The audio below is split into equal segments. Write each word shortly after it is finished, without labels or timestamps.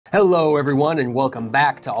Hello everyone and welcome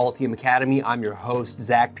back to Altium Academy. I'm your host,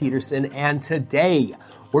 Zach Peterson, and today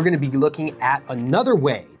we're going to be looking at another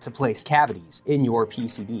way to place cavities in your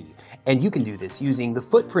PCB. And you can do this using the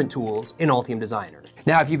footprint tools in Altium Designer.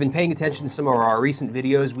 Now, if you've been paying attention to some of our recent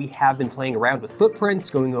videos, we have been playing around with footprints,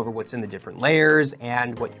 going over what's in the different layers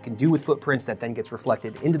and what you can do with footprints that then gets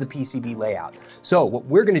reflected into the PCB layout. So what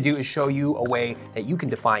we're going to do is show you a way that you can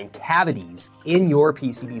define cavities in your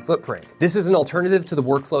PCB footprint. This is an alternative to the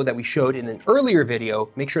workflow that we showed in an earlier video.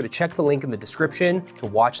 Make sure to check the link in the description to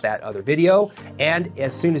watch that other video. And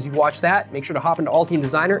as soon as you've watched that, make sure to hop into Altium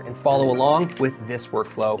Designer and follow along with this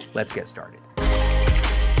workflow. Let's get started.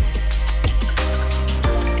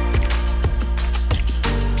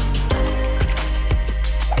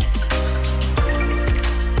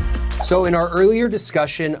 So in our earlier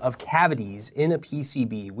discussion of cavities in a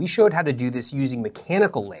PCB, we showed how to do this using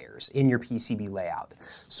mechanical layers in your PCB layout.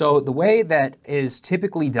 So the way that is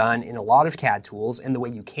typically done in a lot of CAD tools, and the way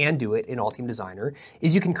you can do it in Altium Designer,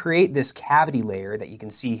 is you can create this cavity layer that you can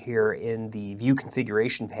see here in the view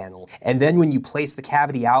configuration panel. And then when you place the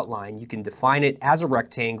cavity outline, you can define it as a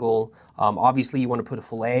rectangle. Obviously you want to put a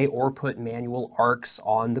fillet or put manual arcs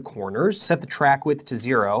on the corners. Set the track width to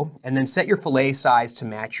 0, and then set your fillet size to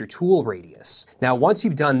match your tool radius. Now, once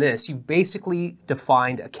you've done this, you've basically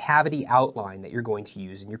defined a cavity outline that you're going to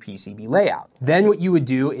use in your PCB layout. Then what you would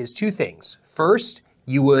do is two things. First,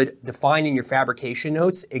 you would define in your fabrication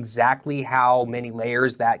notes exactly how many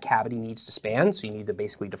layers that cavity needs to span. So you need to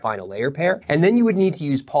basically define a layer pair. And then you would need to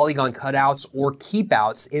use polygon cutouts or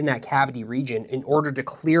keepouts in that cavity region in order to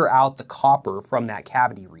clear out the copper from that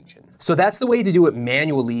cavity region. So that's the way to do it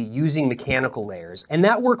manually using mechanical layers. And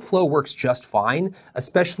that workflow works just fine,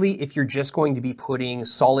 especially if you're just going to be putting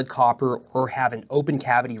solid copper or have an open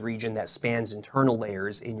cavity region that spans internal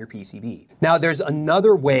layers in your PCB. Now, there's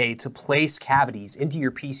another way to place cavities into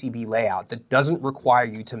your PCB layout that doesn't require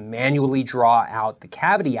you to manually draw out the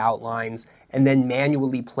cavity outlines and then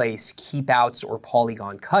manually place keepouts or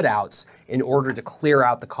polygon cutouts in order to clear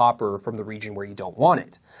out the copper from the region where you don't want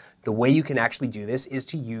it. The way you can actually do this is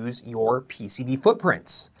to use your PCB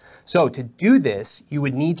footprints. So to do this, you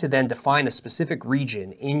would need to then define a specific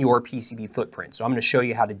region in your PCB footprint. So I'm going to show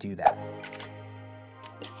you how to do that.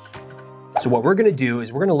 So what we're going to do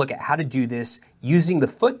is we're going to look at how to do this using the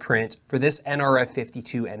footprint for this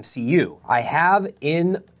nRF52 MCU. I have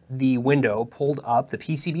in the window pulled up the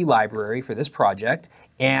PCB library for this project,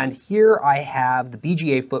 and here I have the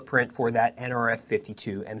BGA footprint for that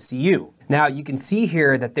nRF52 MCU. Now you can see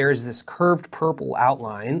here that there's this curved purple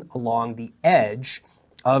outline along the edge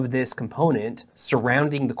of this component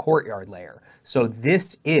surrounding the courtyard layer. So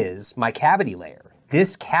this is my cavity layer.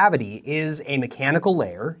 This cavity is a mechanical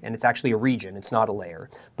layer, and it's actually a region, it's not a layer,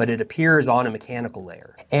 but it appears on a mechanical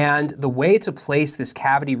layer. And the way to place this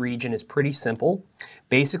cavity region is pretty simple.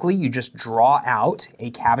 Basically, you just draw out a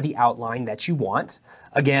cavity outline that you want.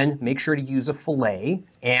 Again, make sure to use a fillet,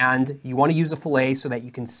 and you want to use a fillet so that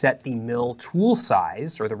you can set the mill tool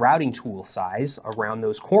size or the routing tool size around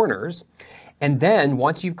those corners. And then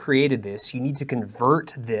once you've created this, you need to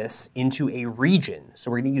convert this into a region.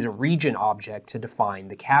 So we're going to use a region object to define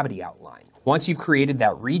the cavity outline. Once you've created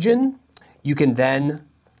that region, you can then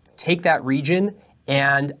take that region,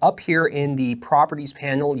 and up here in the properties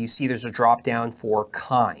panel, you see there's a drop down for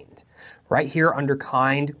kind. Right here under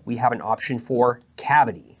kind, we have an option for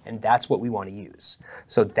cavity, and that's what we want to use.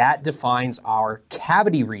 So that defines our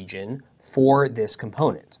cavity region for this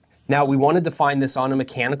component. Now we want to define this on a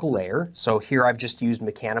mechanical layer. So here I've just used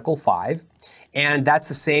mechanical 5, and that's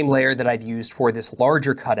the same layer that I've used for this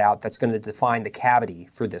larger cutout that's going to define the cavity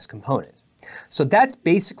for this component. So that's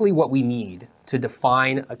basically what we need to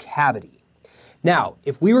define a cavity. Now,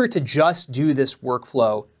 if we were to just do this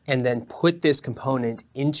workflow and then put this component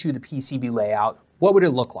into the PCB layout, what would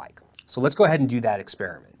it look like? So let's go ahead and do that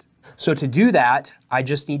experiment. So to do that, I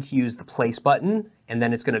just need to use the place button, and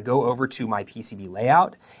then it's going to go over to my PCB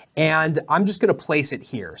layout, and I'm just going to place it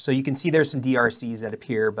here. So you can see there's some DRCs that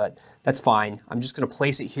appear, but that's fine. I'm just going to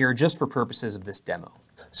place it here just for purposes of this demo.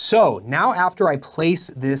 So now after I place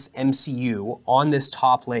this MCU on this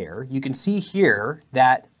top layer, you can see here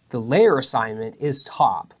that the layer assignment is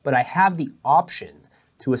top, but I have the option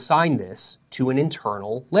to assign this to an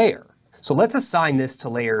internal layer. So let's assign this to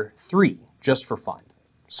layer 3 just for fun.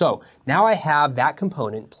 So now I have that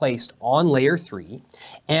component placed on layer 3,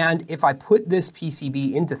 and if I put this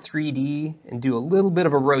PCB into 3D and do a little bit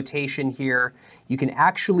of a rotation here, you can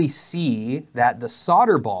actually see that the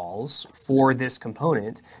solder balls for this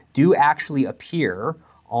component do actually appear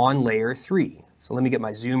on layer 3. So let me get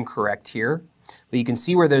my zoom correct here. But you can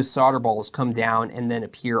see where those solder balls come down and then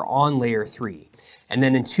appear on layer 3. And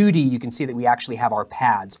then in 2D, you can see that we actually have our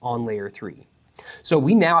pads on layer 3. So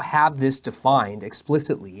we now have this defined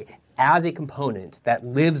explicitly as a component that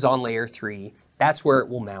lives on layer 3. That's where it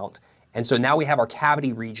will mount. And so now we have our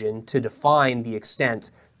cavity region to define the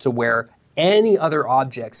extent to where any other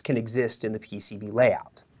objects can exist in the PCB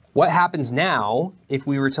layout. What happens now if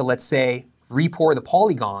we were to, let's say, repour the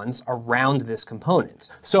polygons around this component?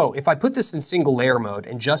 So if I put this in single layer mode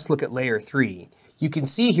and just look at layer 3, you can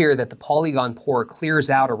see here that the polygon pour clears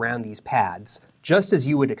out around these pads, just as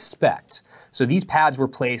you would expect. So these pads were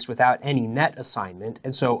placed without any net assignment,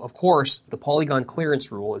 and so of course the polygon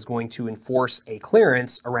clearance rule is going to enforce a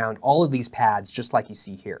clearance around all of these pads, just like you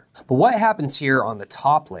see here. But what happens here on the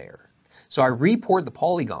top layer? So I repoured the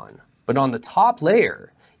polygon, but on the top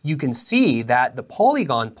layer, you can see that the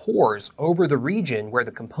polygon pours over the region where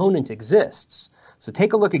the component exists. So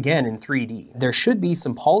take a look again in 3D. There should be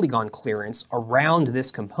some polygon clearance around this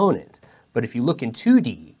component, but if you look in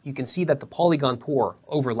 2D, you can see that the polygon pour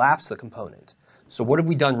overlaps the component. So what have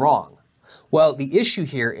we done wrong? Well, the issue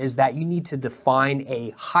here is that you need to define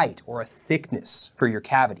a height or a thickness for your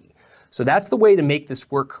cavity. So that's the way to make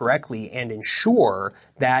this work correctly and ensure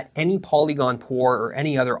that any polygon pour or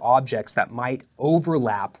any other objects that might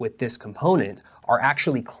overlap with this component are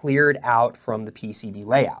actually cleared out from the PCB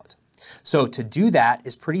layout. So to do that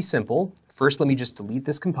is pretty simple. First, let me just delete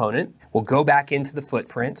this component. We'll go back into the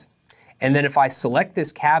footprint. And then if I select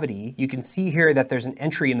this cavity, you can see here that there's an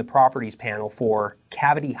entry in the properties panel for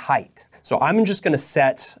cavity height. So I'm just going to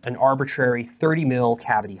set an arbitrary 30 mil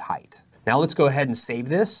cavity height. Now let's go ahead and save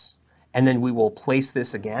this. And then we will place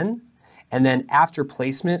this again. And then after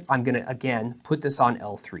placement, I'm going to again put this on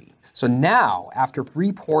L3. So now, after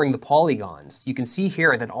repouring the polygons, you can see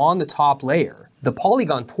here that on the top layer, the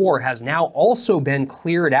polygon pour has now also been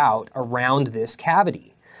cleared out around this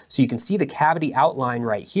cavity. So you can see the cavity outline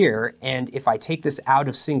right here. And if I take this out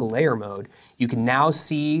of single layer mode, you can now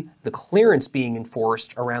see the clearance being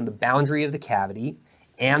enforced around the boundary of the cavity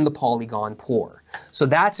and the polygon pour. So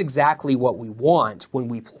that's exactly what we want when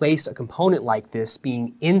we place a component like this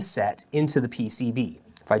being inset into the PCB.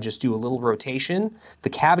 If I just do a little rotation,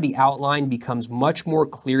 the cavity outline becomes much more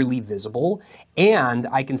clearly visible, and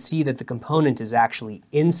I can see that the component is actually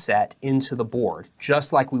inset into the board,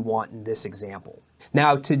 just like we want in this example.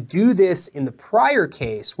 Now, to do this in the prior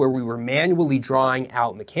case where we were manually drawing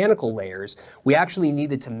out mechanical layers, we actually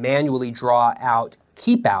needed to manually draw out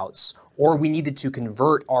keep outs, or we needed to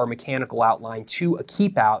convert our mechanical outline to a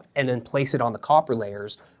keep out and then place it on the copper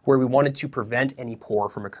layers where we wanted to prevent any pour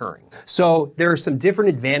from occurring. So there are some different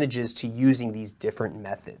advantages to using these different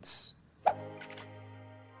methods.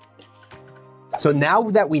 So now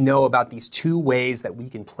that we know about these two ways that we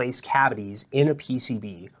can place cavities in a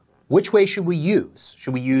PCB, which way should we use?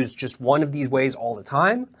 Should we use just one of these ways all the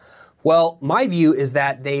time? Well, my view is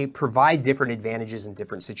that they provide different advantages in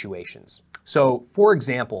different situations. So for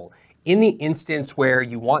example, in the instance where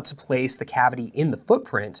you want to place the cavity in the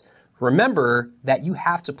footprint, remember that you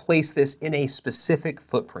have to place this in a specific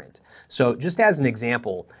footprint. So just as an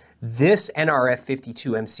example, this NRF52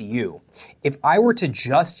 MCU, if I were to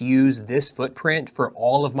just use this footprint for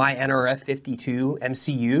all of my NRF52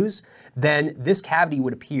 MCUs, then this cavity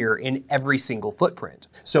would appear in every single footprint.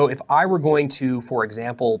 So if I were going to, for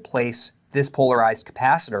example, place this polarized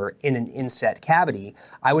capacitor in an inset cavity,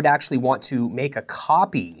 I would actually want to make a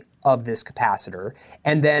copy of this capacitor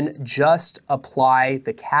and then just apply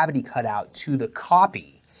the cavity cutout to the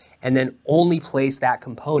copy and then only place that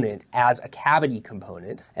component as a cavity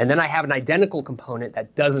component. And then I have an identical component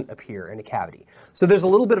that doesn't appear in a cavity. So there's a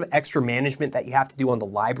little bit of extra management that you have to do on the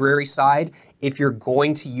library side if you're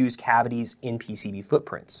going to use cavities in PCB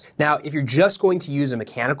footprints. Now, if you're just going to use a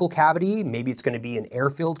mechanical cavity, maybe it's going to be an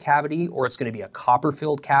air-filled cavity, or it's going to be a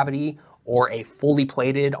copper-filled cavity, or a fully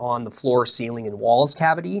plated on the floor, ceiling, and walls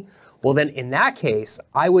cavity, well then in that case,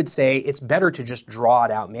 I would say it's better to just draw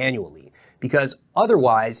it out manually, because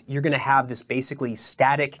otherwise you're going to have this basically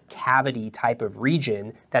static cavity type of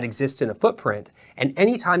region that exists in a footprint, and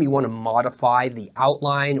anytime you want to modify the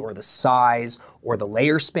outline or the size or the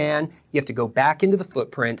layer span, you have to go back into the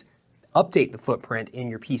footprint, update the footprint in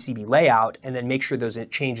your PCB layout, and then make sure those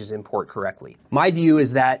changes import correctly. My view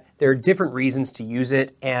is that there are different reasons to use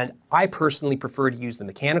it, and I personally prefer to use the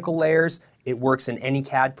mechanical layers. It works in any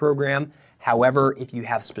CAD program. However, if you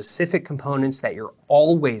have specific components that you're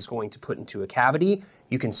always going to put into a cavity,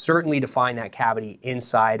 you can certainly define that cavity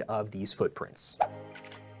inside of these footprints.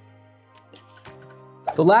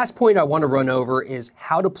 The last point I want to run over is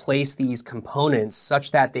how to place these components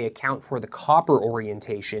such that they account for the copper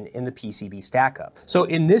orientation in the PCB stackup. So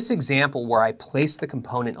in this example where I placed the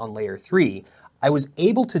component on layer 3, I was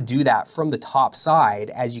able to do that from the top side,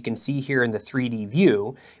 as you can see here in the 3D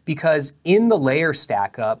view, because in the layer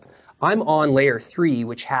stackup, I'm on layer 3,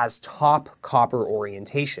 which has top copper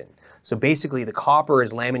orientation. So basically the copper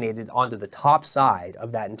is laminated onto the top side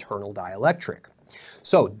of that internal dielectric.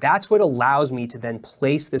 So that's what allows me to then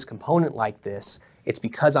place this component like this. It's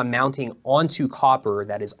because I'm mounting onto copper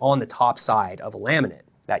that is on the top side of a laminate.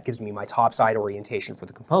 That gives me my top side orientation for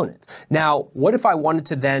the component. Now, what if I wanted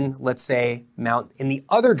to then, let's say, mount in the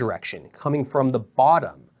other direction, coming from the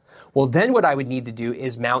bottom? Well, then what I would need to do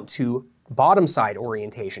is mount to bottom side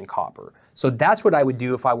orientation copper. So that's what I would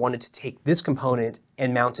do if I wanted to take this component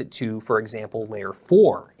and mount it to, for example, layer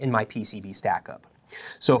 4 in my PCB stackup.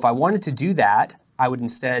 So if I wanted to do that, I would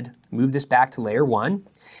instead move this back to layer 1,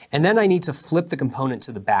 and then I need to flip the component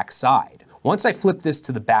to the back side. Once I flip this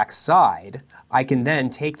to the back side, I can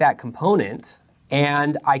then take that component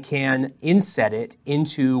and I can inset it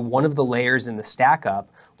into one of the layers in the stackup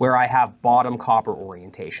where I have bottom copper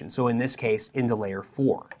orientation. So in this case, into layer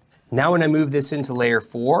 4. Now when I move this into layer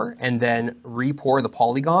 4 and then re-pour the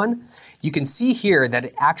polygon, you can see here that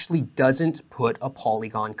it actually doesn't put a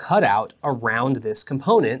polygon cutout around this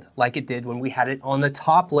component like it did when we had it on the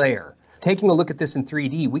top layer. Taking a look at this in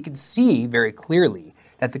 3D, we can see very clearly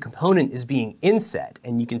that the component is being inset,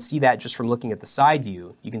 and you can see that just from looking at the side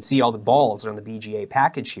view. You can see all the balls on the BGA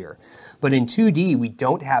package here. But in 2D, we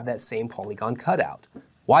don't have that same polygon cutout.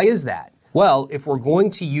 Why is that? Well, if we're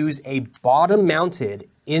going to use a bottom-mounted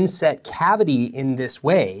inset cavity in this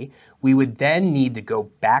way, we would then need to go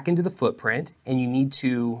back into the footprint, and you need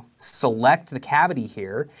to select the cavity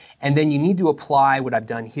here, and then you need to apply what I've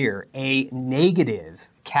done here, a negative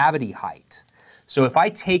cavity height. So if I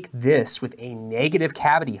take this with a negative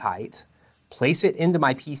cavity height, place it into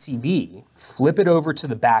my PCB, flip it over to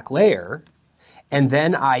the back layer, and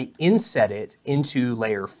then I inset it into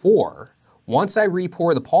layer 4, once I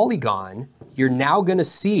re-pour the polygon, you're now going to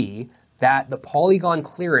see that the polygon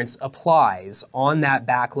clearance applies on that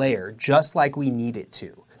back layer just like we need it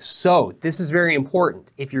to. So this is very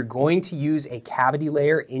important. If you're going to use a cavity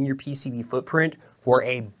layer in your PCB footprint for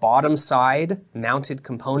a bottom side mounted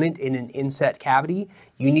component in an inset cavity,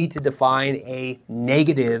 you need to define a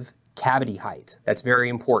negative cavity height. That's very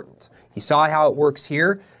important. You saw how it works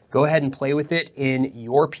here. Go ahead and play with it in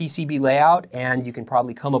your PCB layout, and you can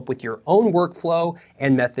probably come up with your own workflow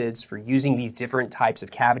and methods for using these different types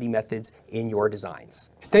of cavity methods in your designs.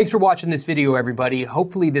 Thanks for watching this video, everybody.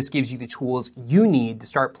 Hopefully this gives you the tools you need to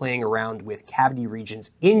start playing around with cavity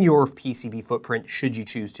regions in your PCB footprint, should you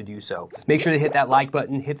choose to do so. Make sure to hit that like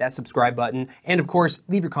button, hit that subscribe button, and of course,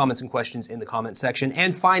 leave your comments and questions in the comment section.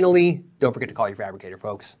 And finally, don't forget to call your fabricator,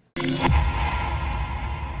 folks.